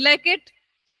they feel like it?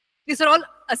 These are all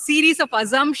a series of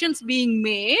assumptions being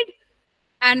made,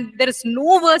 and there is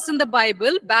no verse in the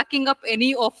Bible backing up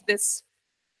any of this.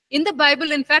 In the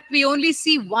Bible, in fact, we only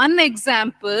see one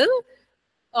example,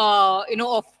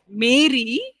 of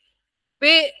Mary,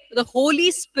 where the Holy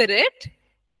Spirit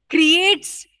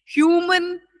creates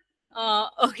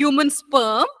a human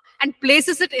sperm and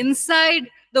places it inside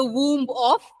the womb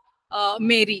of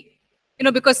Mary.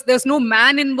 Because there's no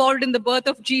man involved in the birth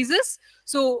of Jesus.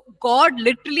 So God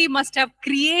literally must have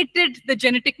created the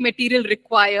genetic material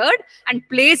required and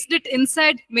placed it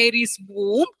inside Mary's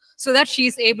womb so that she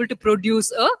is able to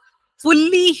produce a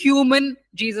fully human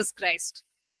Jesus Christ.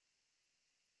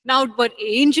 Now, were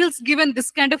angels given this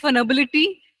kind of an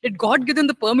ability? Did God give them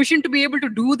the permission to be able to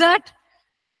do that?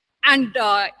 And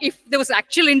if there was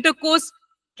actual intercourse,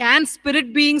 can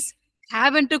spirit beings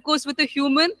have intercourse with a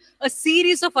human? A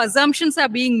series of assumptions are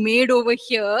being made over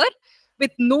here with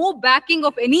no backing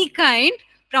of any kind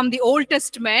from the Old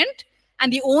Testament.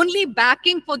 And the only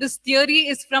backing for this theory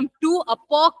is from two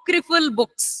apocryphal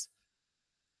books,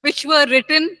 which were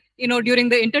written, during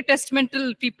the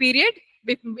intertestamental period,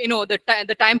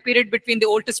 the time period between the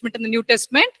Old Testament and the New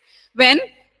Testament, when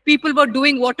people were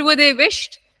doing whatever they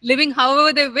wished, living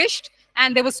however they wished,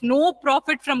 and there was no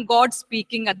prophet from God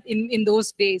speaking in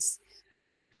those days.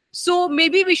 So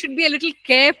maybe we should be a little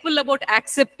careful about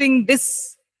accepting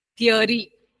this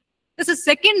theory. There's a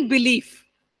second belief,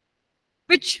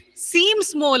 which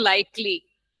seems more likely.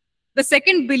 The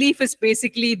second belief is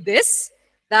basically this,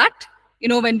 that,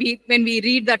 when we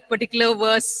read that particular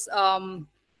verse,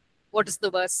 what is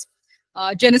the verse?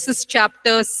 Genesis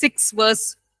chapter 6,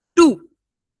 verse 2.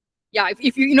 Yeah,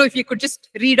 if you could just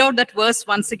read out that verse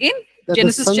once again. That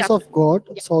Genesis the sons chapter. of God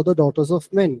saw the daughters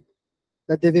of men,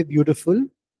 that they were beautiful,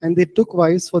 and they took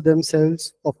wives for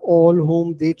themselves of all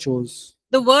whom they chose.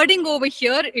 The wording over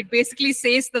here, it basically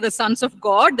says that the sons of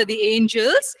God, that the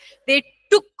angels, they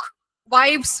took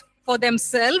wives for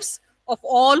themselves of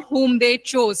all whom they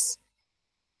chose.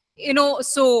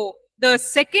 So the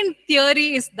second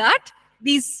theory is that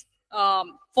these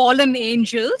fallen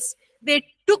angels, they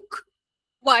took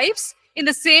wives in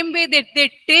the same way that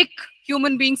they take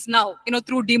human beings now,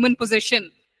 through demon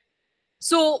possession.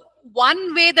 So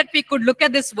one way that we could look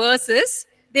at this verse is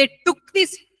they took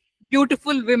these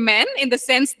beautiful women in the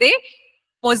sense they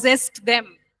possessed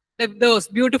them. Those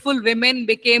beautiful women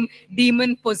became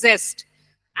demon possessed.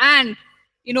 And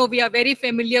we are very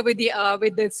familiar with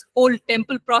with this whole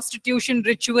temple prostitution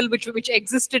ritual which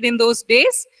existed in those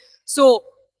days. So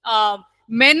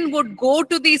men would go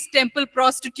to these temple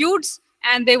prostitutes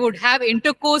and they would have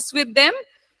intercourse with them.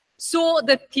 So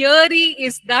the theory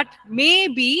is that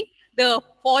maybe the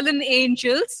fallen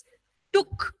angels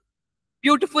took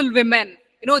beautiful women,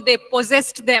 they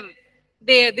possessed them.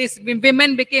 These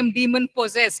women became demon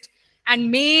possessed. And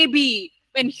maybe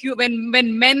when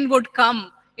men would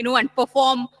come, and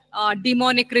perform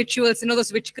demonic rituals,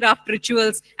 those witchcraft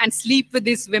rituals, and sleep with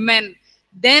these women,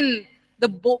 then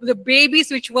the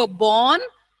babies which were born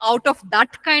out of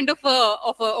that kind of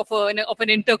an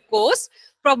intercourse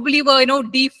probably were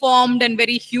deformed and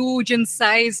very huge in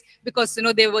size, because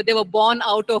they were born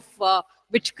out of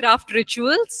witchcraft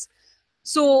rituals.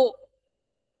 So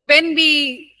when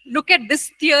we look at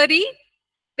this theory,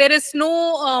 there is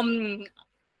no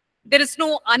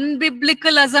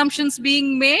unbiblical assumptions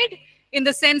being made. In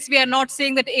the sense, we are not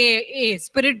saying that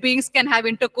spirit beings can have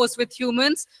intercourse with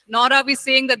humans, nor are we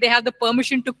saying that they have the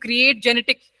permission to create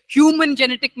human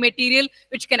genetic material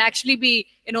which can actually be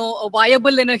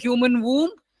viable in a human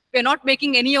womb. We are not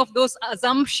making any of those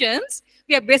assumptions.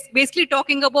 We are basically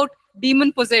talking about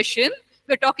demon possession.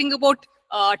 We're talking about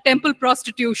temple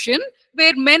prostitution,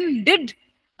 where men did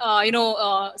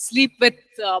sleep with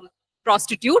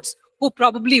prostitutes who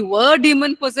probably were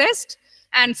demon possessed.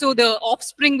 And so the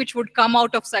offspring which would come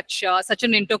out of such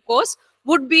an intercourse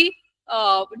would be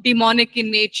demonic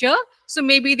in nature. So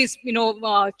maybe these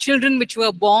children which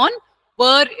were born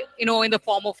were in the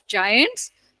form of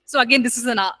giants. So again, this is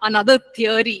another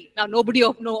theory. Now nobody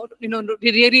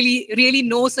really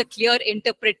knows a clear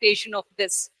interpretation of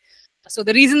this. So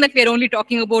the reason that we are only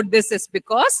talking about this is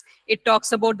because it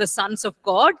talks about the sons of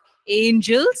God,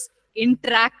 angels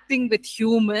interacting with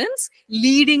humans,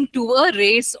 leading to a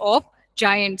race of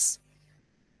giants.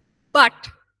 But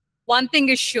one thing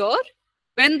is sure,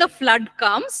 when the flood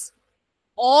comes,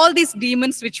 all these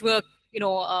demons which were,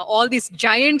 all these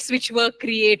giants which were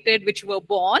created, which were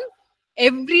born,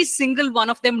 every single one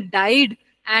of them died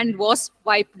and was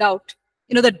wiped out.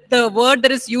 The word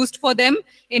that is used for them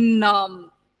in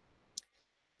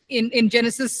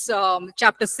Genesis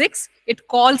chapter 6, it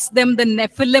calls them the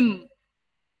Nephilim.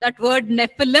 That word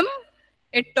Nephilim,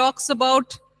 it talks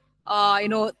about,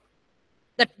 that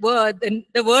word.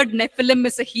 The word Nephilim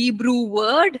is a Hebrew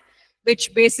word,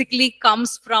 which basically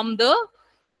comes from the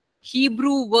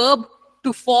Hebrew verb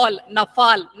to fall,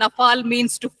 nafal. Nafal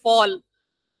means to fall.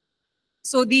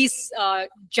 So these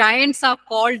giants are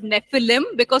called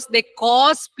Nephilim because they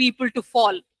cause people to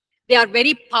fall. They are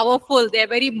very powerful. They are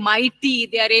very mighty.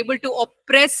 They are able to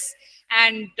oppress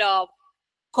and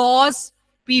cause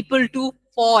people to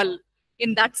fall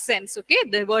in that sense. Okay,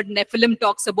 the word Nephilim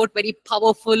talks about very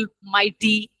powerful,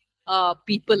 mighty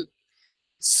people.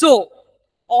 So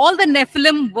all the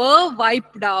Nephilim were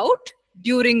wiped out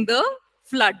during the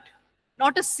flood.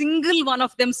 Not a single one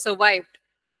of them survived.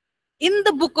 In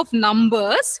the book of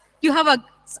Numbers, you have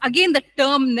again the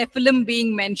term Nephilim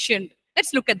being mentioned.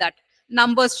 Let's look at that.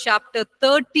 Numbers chapter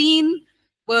 13,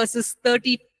 verses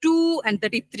 32 and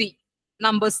 33.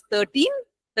 Numbers 13,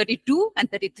 32 and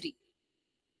 33.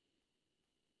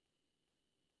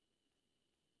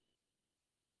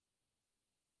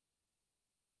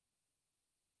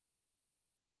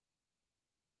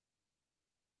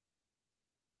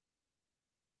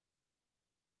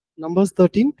 Numbers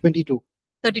 13, 22.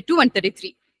 32 and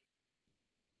 33.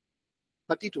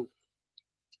 32.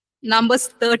 Numbers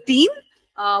 13,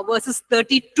 verses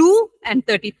 32 and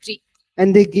 33.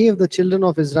 And they gave the children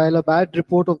of Israel a bad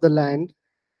report of the land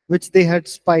which they had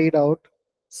spied out,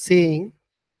 saying,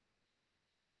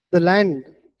 the land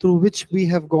through which we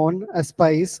have gone as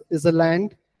spies is a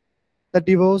land that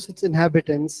devours its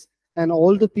inhabitants, and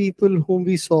all the people whom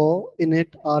we saw in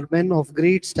it are men of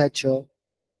great stature.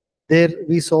 There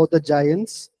we saw the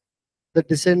giants, the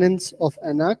descendants of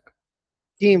Anak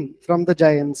came from the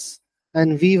giants,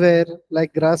 and we were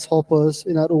like grasshoppers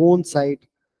in our own sight,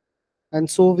 and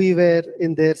so we were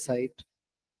in their sight.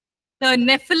 The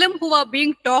Nephilim who are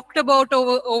being talked about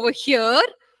over here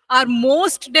are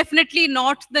most definitely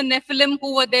not the Nephilim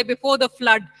who were there before the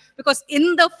flood, because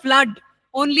in the flood,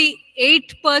 only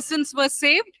 8 persons were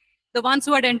saved, the ones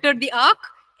who had entered the ark.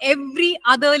 Every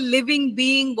other living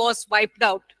being was wiped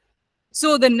out.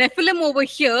 So the Nephilim over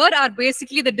here are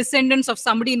basically the descendants of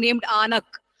somebody named Anak.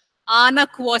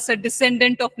 Anak was a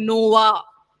descendant of Noah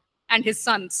and his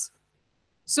sons.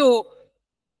 So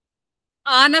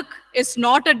Anak is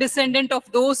not a descendant of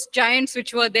those giants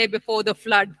which were there before the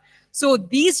flood. So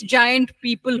these giant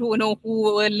people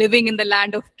who were living in the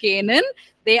land of Canaan,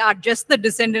 they are just the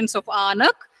descendants of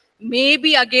Anak.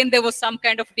 Maybe again there was some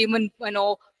kind of demon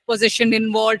possession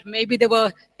involved. Maybe there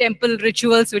were temple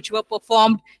rituals which were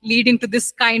performed leading to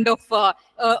this kind of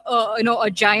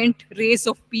a giant race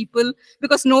of people.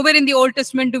 Because nowhere in the Old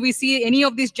Testament do we see any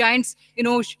of these giants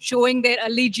showing their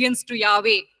allegiance to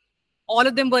Yahweh. All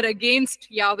of them were against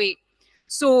Yahweh.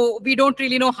 So we don't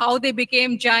really know how they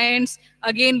became giants.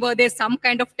 Again, were there some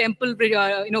kind of temple,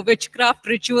 witchcraft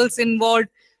rituals involved?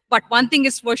 But one thing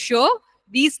is for sure,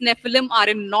 these Nephilim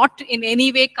are not in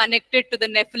any way connected to the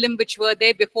Nephilim which were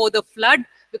there before the flood,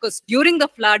 because during the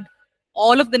flood,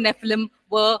 all of the Nephilim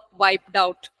were wiped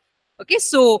out. Okay,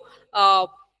 so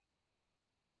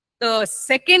the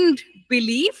second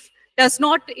belief does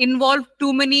not involve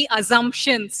too many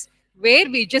assumptions, where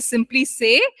we just simply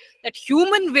say that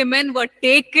human women were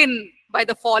taken by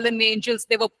the fallen angels.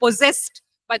 They were possessed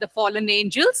by the fallen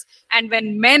angels. And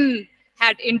when men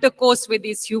had intercourse with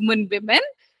these human women,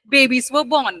 babies were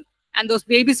born. And those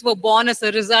babies were born as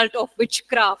a result of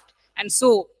witchcraft. And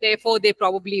so, therefore, they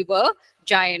probably were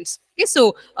giants. Okay,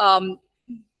 so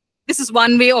this is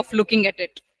one way of looking at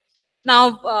it.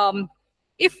 Now,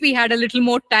 if we had a little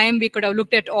more time, we could have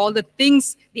looked at all the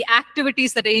things, the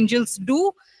activities that angels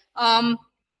do.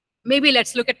 Maybe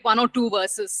let's look at 1 or 2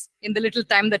 verses in the little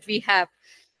time that we have.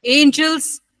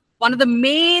 Angels, one of the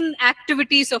main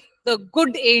activities of the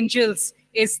good angels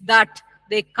is that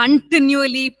they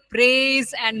continually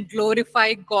praise and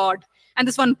glorify God. And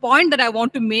there's one point that I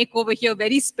want to make over here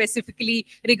very specifically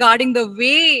regarding the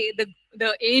way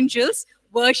the angels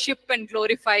worship and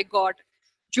glorify God.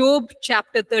 Job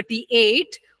chapter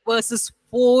 38, verses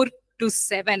 4 to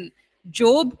 7.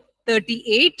 Job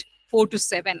 38, 4 to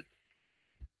 7.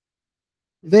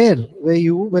 Where were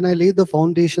you when I laid the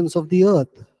foundations of the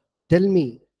earth? Tell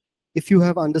me, if you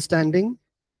have understanding,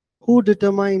 who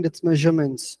determined its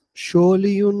measurements? Surely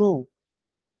you know.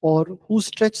 Or who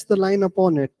stretched the line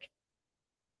upon it?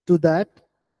 To that,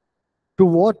 to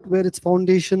what were its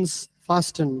foundations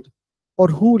fastened? Or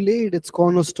who laid its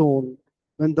cornerstone?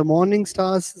 When the morning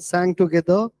stars sang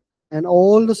together, and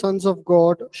all the sons of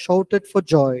God shouted for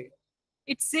joy.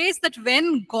 It says that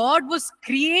when God was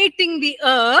creating the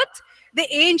earth, the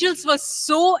angels were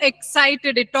so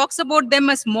excited. It talks about them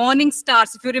as morning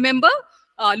stars. If you remember,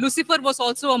 Lucifer was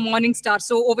also a morning star.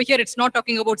 So over here, it's not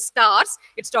talking about stars.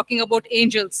 It's talking about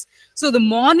angels. So the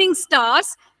morning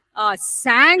stars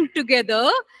sang together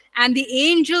and the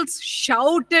angels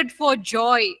shouted for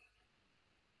joy.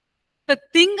 The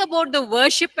thing about the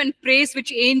worship and praise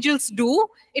which angels do,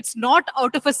 it's not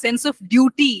out of a sense of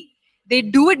duty. They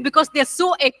do it because they're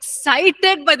so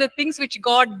excited by the things which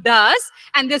God does,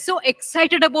 and they're so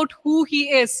excited about who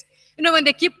He is. When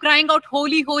they keep crying out,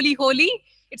 holy, holy, holy,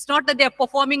 it's not that they're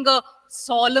performing a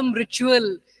solemn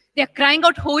ritual. They're crying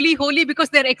out, holy, holy, because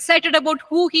they're excited about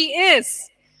who He is.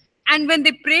 And when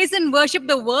they praise and worship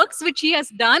the works which He has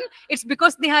done, it's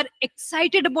because they are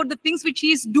excited about the things which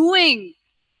He is doing.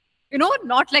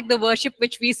 Not like the worship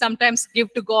which we sometimes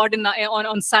give to God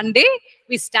on Sunday.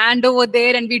 We stand over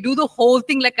there and we do the whole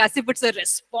thing like as if it's a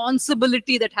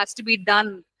responsibility that has to be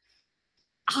done.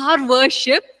 Our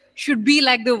worship should be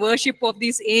like the worship of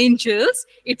these angels.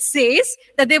 It says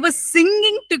that they were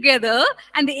singing together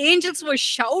and the angels were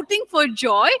shouting for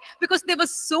joy because they were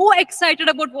so excited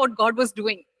about what God was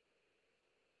doing.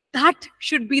 That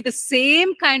should be the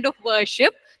same kind of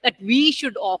worship that we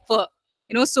should offer.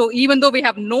 So even though we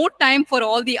have no time for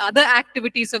all the other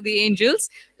activities of the angels,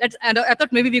 and I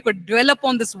thought maybe we could dwell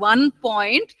upon this one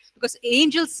point, because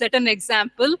angels set an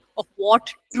example of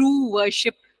what true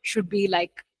worship should be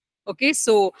like. Okay,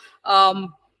 so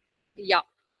yeah,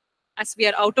 as we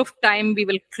are out of time, we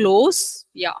will close.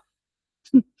 Yeah.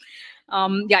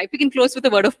 If we can close with a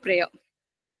word of prayer.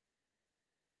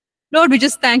 Lord, we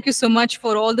just thank you so much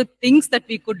for all the things that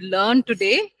we could learn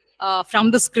today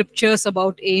from the scriptures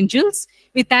about angels.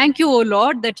 We thank you, O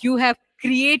Lord, that you have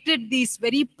created these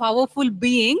very powerful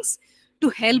beings to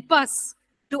help us,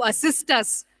 to assist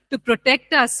us, to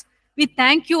protect us, We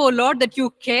thank you, O Lord, that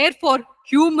you care for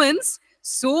humans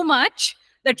so much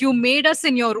that you made us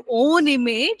in your own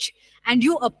image and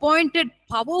you appointed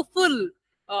powerful,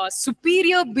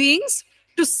 superior beings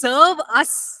to serve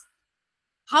us.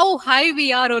 How high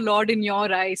we are, O Lord, in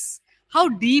your eyes. How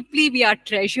deeply we are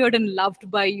treasured and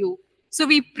loved by you. So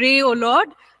we pray, O Lord,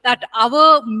 that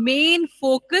our main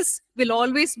focus will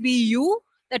always be you,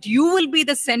 that you will be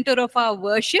the center of our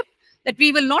worship, that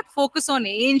we will not focus on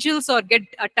angels or get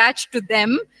attached to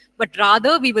them, but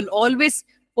rather we will always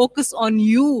focus on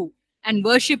you and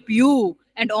worship you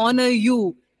and honor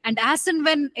you. And as and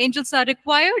when angels are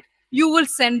required, you will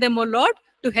send them, O Lord,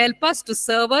 to help us, to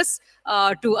serve us,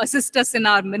 to assist us in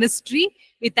our ministry.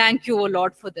 We thank you, O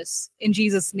Lord, for this. In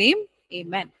Jesus' name,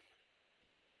 amen.